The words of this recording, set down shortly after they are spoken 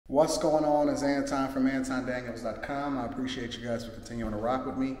What's going on is Anton from AntonDaniels.com. I appreciate you guys for continuing to rock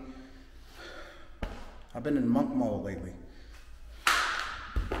with me. I've been in monk mode lately.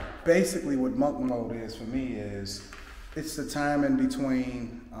 Basically what monk mode is for me is it's the time in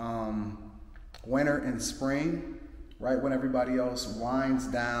between winter and spring, right when everybody else winds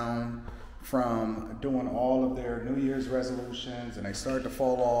down from doing all of their New Year's resolutions and they start to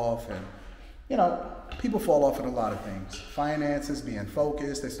fall off, and you know, people fall off at a lot of things. Finances, being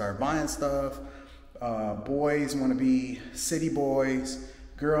focused, they start buying stuff. Boys want to be city boys.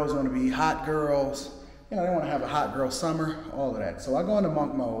 Girls want to be hot girls. You know, they want to have a hot girl summer, all of that. So I go into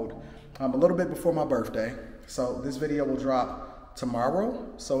monk mode a little bit before my birthday. So this video will drop tomorrow.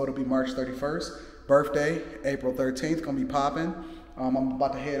 So it'll be March 31st. Birthday, April 13th, gonna be popping. I'm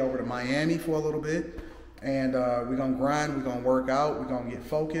about to head over to Miami for a little bit. And we're going to grind, we're going to work out, we're going to get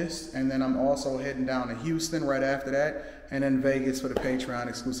focused. And then I'm also heading down to Houston right after that. And then Vegas for the Patreon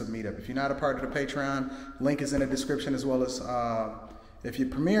exclusive meetup. If you're not a part of the Patreon, link is in the description, as well as if you're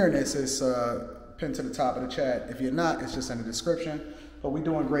premiering this, it's pinned to the top of the chat. If you're not, it's just in the description. But we're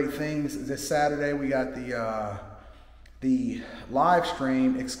doing great things. This Saturday, we got the live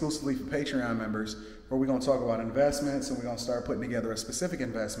stream exclusively for Patreon members, where we're going to talk about investments, and we're going to start putting together a specific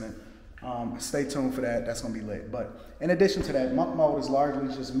investment. Stay tuned for that. That's going to be lit. But in addition to that, monk mode is largely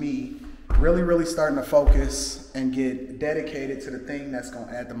just me really starting to focus and get dedicated to the thing that's going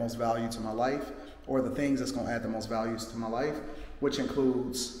to add the most value to my life, or the things that's going to add the most values to my life, which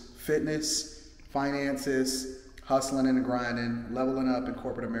includes fitness, finances, hustling and grinding, leveling up in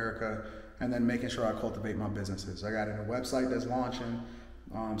corporate America, and then making sure I cultivate my businesses. I got a new website that's launching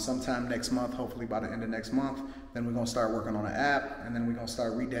sometime next month, hopefully by the end of next month. Then we're going to start working on an app, and then we're going to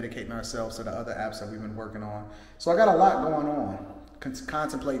start rededicating ourselves to the other apps that we've been working on. So I got a lot going on,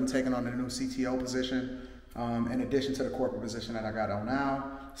 contemplating taking on a new CTO position, in addition to the corporate position that I got on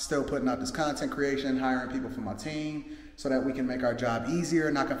now. Still putting out this content creation, hiring people for my team, so that we can make our job easier,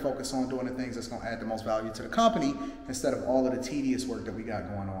 and I can focus on doing the things that's going to add the most value to the company, instead of all of the tedious work that we got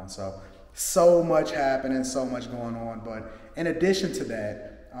going on. So much happening, so much going on. But in addition to that,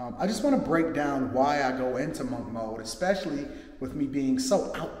 I just want to break down why I go into monk mode, especially with me being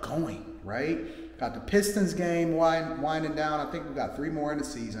so outgoing, right? Got the Pistons game winding down. I think we got 3 more in the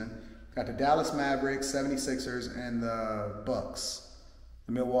season. Got the Dallas Mavericks, 76ers, and the Bucks,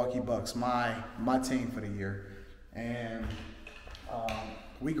 the Milwaukee Bucks, my team for the year. And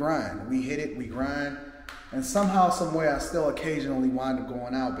we grind. We hit it, we grind. And somehow, some way, I still occasionally wind up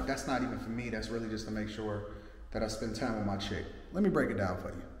going out, but that's not even for me. That's really just to make sure that I spend time with my chick. Let me break it down for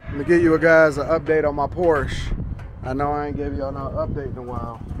you. Let me give you guys an update on my Porsche. I know I ain't gave y'all no update in a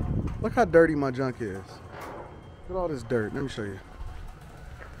while. Look how dirty my junk is. Look at all this dirt. Let me show you.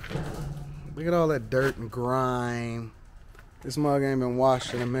 Look at all that dirt and grime. This mug ain't been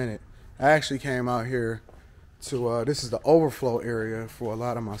washed in a minute. I actually came out here to, this is the overflow area for a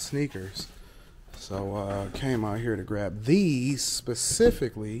lot of my sneakers. So came out here to grab these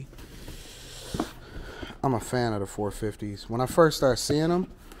specifically. I'm a fan of the 450s. When I first started seeing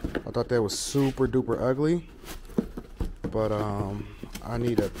them, I thought they was super duper ugly. But I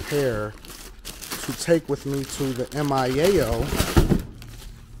need a pair to take with me to the MIAO.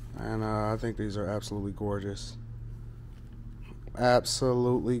 And I think these are absolutely gorgeous.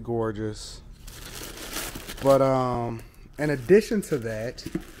 Absolutely gorgeous. But in addition to that,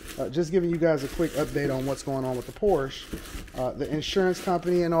 just giving you guys a quick update on what's going on with the Porsche. The insurance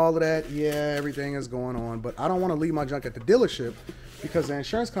company and all of that, yeah, everything is going on. But I don't want to leave my junk at the dealership, because the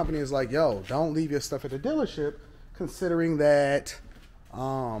insurance company is like, yo, don't leave your stuff at the dealership, considering that,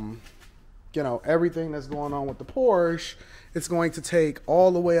 you know, everything that's going on with the Porsche, it's going to take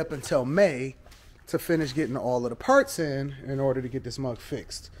all the way up until May to finish getting all of the parts in order to get this mug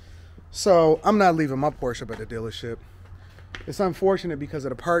fixed. So I'm not leaving my Porsche up at the dealership. It's unfortunate because of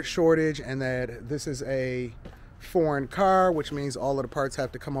the part shortage, and that this is a foreign car, which means all of the parts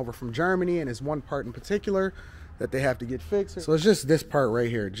have to come over from Germany, and there's one part in particular that they have to get fixed. So it's just this part right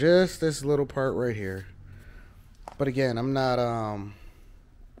here, just this little part right here. But again, I'm not,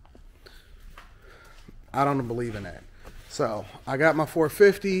 I don't believe in that. So I got my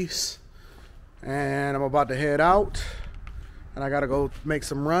 450s, and I'm about to head out, and I gotta go make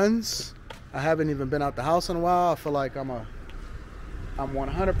some runs. I haven't even been out the house in a while. I feel like I'm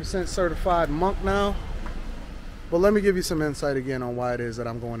 100% certified monk now. But let me give you some insight again on why it is that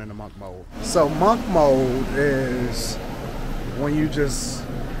I'm going into monk mode. So monk mode is when you just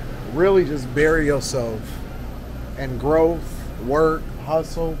really just bury yourself in growth, work,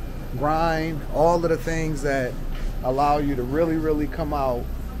 hustle, grind, all of the things that allow you to really come out,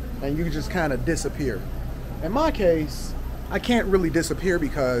 and you just kind of disappear. In my case, I can't really disappear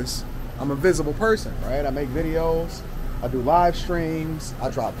because I'm a visible person, right? I make videos, I do live streams, I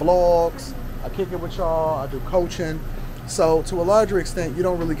drop vlogs, I kick it with y'all, I do coaching. So to a larger extent, you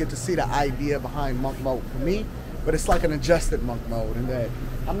don't really get to see the idea behind monk mode for me, but it's like an adjusted monk mode in that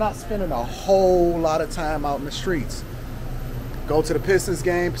I'm not spending a whole lot of time out in the streets. Go to the Pistons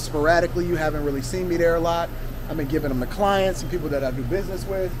game sporadically. You haven't really seen me there a lot. I've been giving them to clients and people that I do business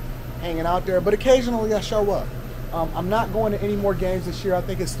with, hanging out there, but occasionally I show up. I'm not going to any more games this year. I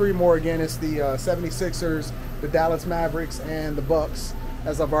think it's 3 more again. It's the 76ers, the Dallas Mavericks, and the Bucks,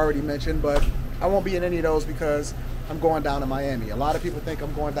 as I've already mentioned, but I won't be in any of those because I'm going down to Miami. A lot of people think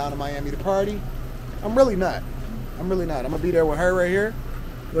I'm going down to Miami to party. I'm really not. I'm really not. I'm going to be there with her right here.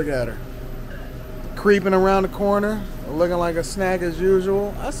 Look at her. Creeping around the corner, looking like a snack as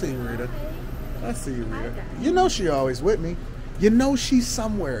usual. I see you, Rita. I see you, Rita. You know she always with me. You know she's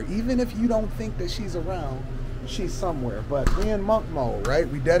somewhere. Even if you don't think that she's around, she's somewhere. But we in monk mode, right?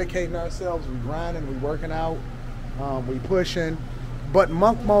 We dedicating ourselves, we grinding, we working out, we pushing. But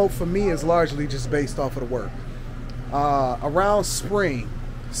monk mode for me is largely just based off of the work. Around spring,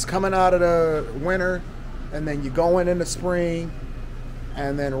 it's coming out of the winter, and then you going into spring,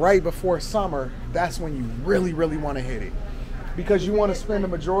 and then right before summer, that's when you really, really want to hit it. Because you want to spend the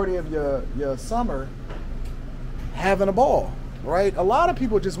majority of your summer having a ball, right? A lot of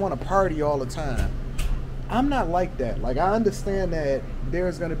people just want to party all the time. I'm not like that. Like, I understand that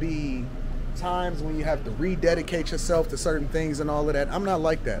there's going to be times when you have to rededicate yourself to certain things and all of that. I'm not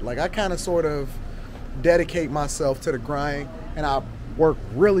like that. Like, I kind of sort of dedicate myself to the grind, and I work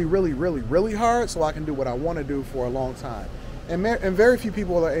really, really, really, really hard so I can do what I want to do for a long time. And very few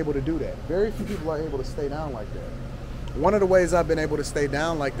people are able to do that. Very few people are able to stay down like that. One of the ways I've been able to stay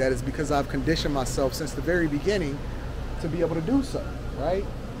down like that is because I've conditioned myself since the very beginning to be able to do so, right?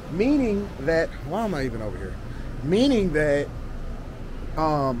 Meaning that, why am I even over here? Meaning that,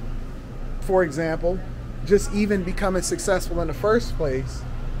 for example, just even becoming successful in the first place,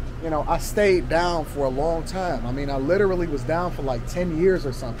 you know, I stayed down for a long time. I mean, I literally was down for like 10 years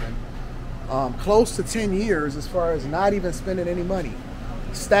or something. Close to 10 years as far as not even spending any money.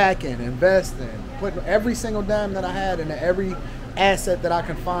 Stacking, investing, putting every single dime that I had into every asset that I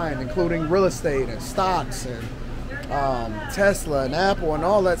can find, including real estate and stocks and Tesla and Apple and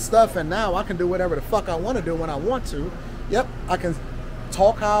all that stuff. And now I can do whatever the fuck I want to do when I want to. Yep, I can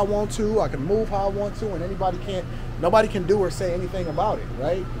talk how I want to, I can move how I want to, and nobody can do or say anything about it,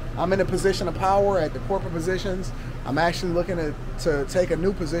 right? I'm in a position of power at the corporate positions. I'm actually looking to take a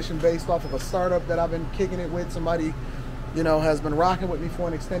new position based off of a startup that I've been kicking it with. Somebody, you know, has been rocking with me for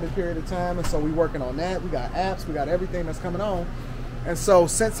an extended period of time, and so we're working on that. We got apps, we got everything that's coming on. And so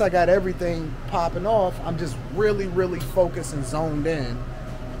since I got everything popping off, I'm just really, really focused and zoned in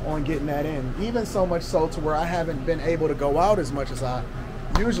on getting that in. Even so much so to where I haven't been able to go out as much as I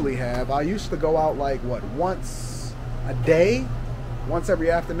usually have. I used to go out like, what, once a day? Once every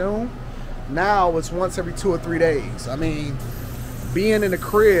afternoon. Now it's once every 2 or 3 days. I mean, being in a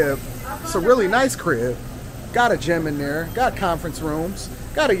crib, it's a really nice crib. Got a gym in there, got conference rooms,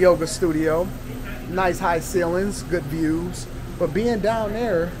 got a yoga studio, nice high ceilings, good views. But being down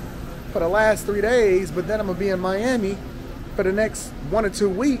there for the last 3 days, but then I'm gonna be in Miami for the next 1 or 2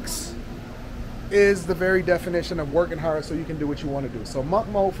 weeks, is the very definition of working hard so you can do what you want to do. So monk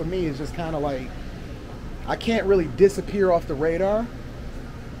mode for me is just kind of like, I can't really disappear off the radar,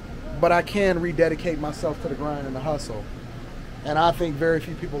 but I can rededicate myself to the grind and the hustle. And I think very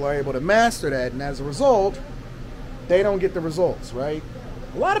few people are able to master that, and as a result, they don't get the results, right?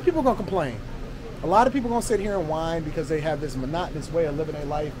 A lot of people are gonna complain. A lot of people are gonna sit here and whine because they have this monotonous way of living their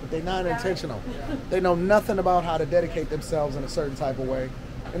life, but they're not intentional. They know nothing about how to dedicate themselves in a certain type of way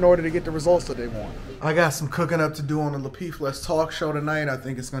in order to get the results that they want. I got some cooking up to do on the Lapeef Let's Talk show tonight. I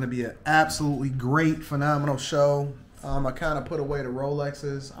think it's going to be an absolutely great, phenomenal show. I kind of put away the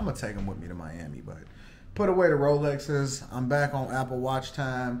Rolexes. I'm going to take them with me to Miami, but put away the Rolexes. I'm back on Apple Watch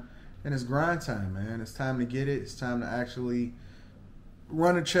time, and it's grind time, man. It's time to get it. It's time to actually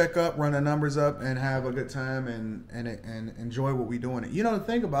run a check up, run the numbers up, and have a good time and enjoy what we're doing. You know, the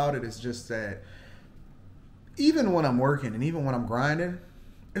thing about it is just that even when I'm working and even when I'm grinding,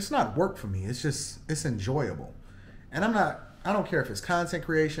 it's not work for me. It's just, it's enjoyable. And I don't care if it's content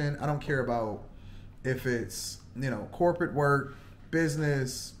creation. I don't care about if it's, you know, corporate work,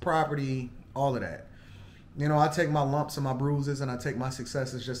 business, property, all of that. You know, I take my lumps and my bruises and I take my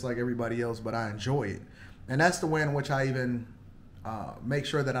successes just like everybody else, but I enjoy it. And that's the way in which I even make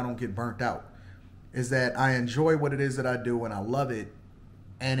sure that I don't get burnt out, is that I enjoy what it is that I do and I love it.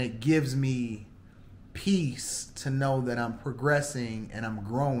 And it gives me peace to know that I'm progressing and I'm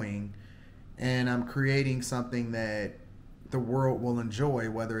growing and I'm creating something that the world will enjoy,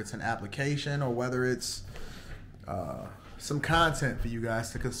 whether it's an application or whether it's some content for you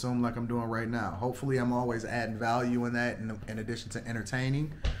guys to consume like I'm doing right now. Hopefully I'm always adding value in that in addition to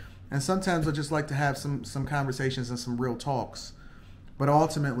entertaining. And sometimes I just like to have some conversations and some real talks. But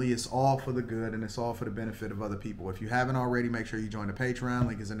ultimately, it's all for the good and it's all for the benefit of other people. If you haven't already, make sure you join the Patreon.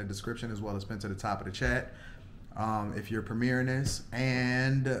 Link is in the description as well as pinned to the top of the chat. If you're premiering this.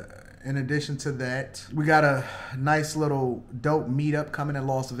 And in addition to that, we got a nice little dope meetup coming in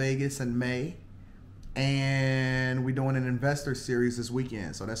Las Vegas in May. And we're doing an investor series this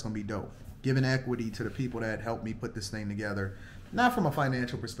weekend. So that's going to be dope. Giving equity to the people that helped me put this thing together. Not from a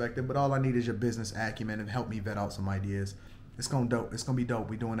financial perspective, but all I need is your business acumen and help me vet out some ideas. It's going to be dope.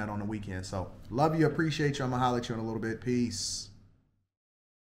 We're doing that on the weekend. So love you. Appreciate you. I'm going to holler at you in a little bit. Peace.